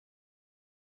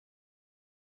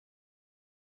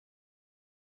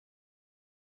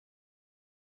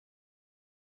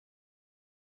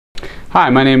Hi,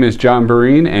 my name is John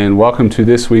Breen and welcome to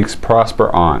this week's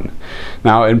Prosperion.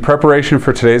 Now, in preparation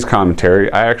for today's commentary,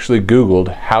 I actually Googled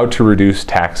how to reduce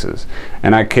taxes,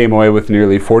 and I came away with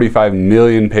nearly 45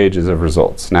 million pages of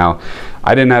results. Now,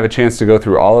 I didn't have a chance to go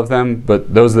through all of them,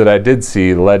 but those that I did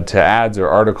see led to ads or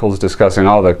articles discussing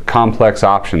all the complex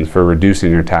options for reducing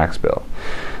your tax bill.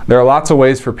 There are lots of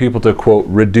ways for people to, quote,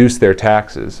 reduce their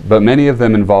taxes, but many of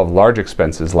them involve large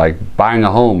expenses like buying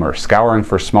a home or scouring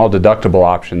for small deductible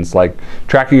options like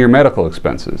tracking your medical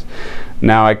expenses.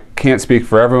 Now, I can't speak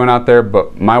for everyone out there,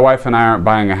 but my wife and I aren't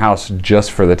buying a house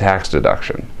just for the tax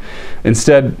deduction.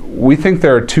 Instead, we think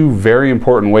there are two very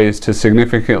important ways to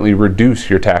significantly reduce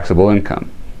your taxable income.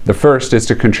 The first is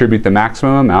to contribute the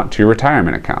maximum amount to your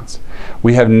retirement accounts.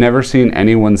 We have never seen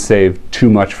anyone save too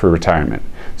much for retirement.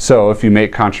 So if you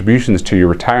make contributions to your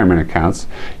retirement accounts,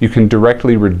 you can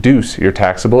directly reduce your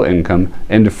taxable income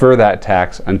and defer that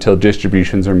tax until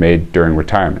distributions are made during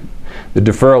retirement. The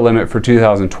deferral limit for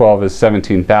 2012 is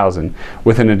 $17,000,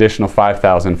 with an additional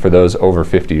 $5,000 for those over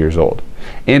 50 years old.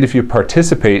 And if you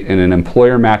participate in an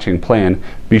employer matching plan,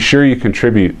 be sure you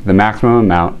contribute the maximum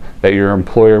amount that your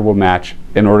employer will match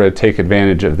in order to take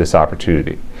advantage of this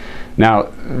opportunity. Now,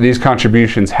 these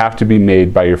contributions have to be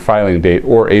made by your filing date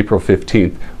or April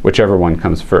 15th, whichever one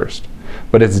comes first.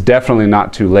 But it's definitely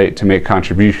not too late to make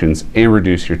contributions and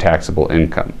reduce your taxable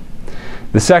income.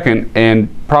 The second,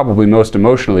 and probably most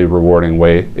emotionally rewarding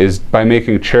way, is by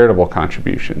making charitable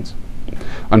contributions.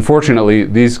 Unfortunately,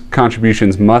 these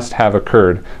contributions must have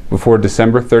occurred before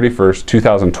December 31st,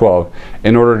 2012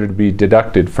 in order to be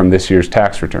deducted from this year's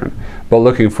tax return. But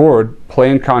looking forward,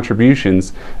 plan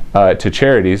contributions to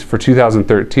charities for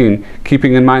 2013,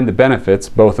 keeping in mind the benefits,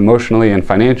 both emotionally and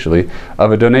financially,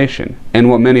 of a donation. And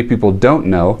what many people don't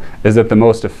know is that the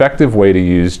most effective way to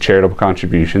use charitable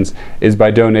contributions is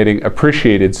by donating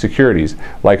appreciated securities,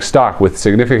 like stock with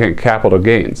significant capital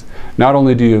gains. Not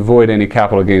only do you avoid any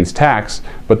capital gains tax,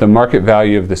 but the market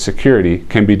value of the security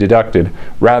can be deducted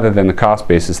rather than the cost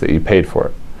basis that you paid for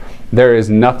it. There is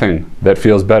nothing that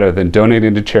feels better than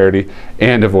donating to charity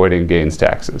and avoiding gains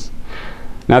taxes.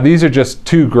 Now, these are just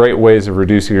two great ways of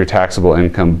reducing your taxable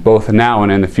income, both now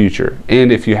and in the future.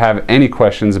 And if you have any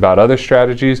questions about other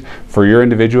strategies for your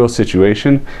individual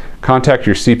situation, contact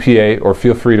your CPA or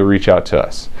feel free to reach out to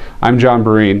us. I'm John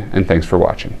Breen, and thanks for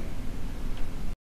watching.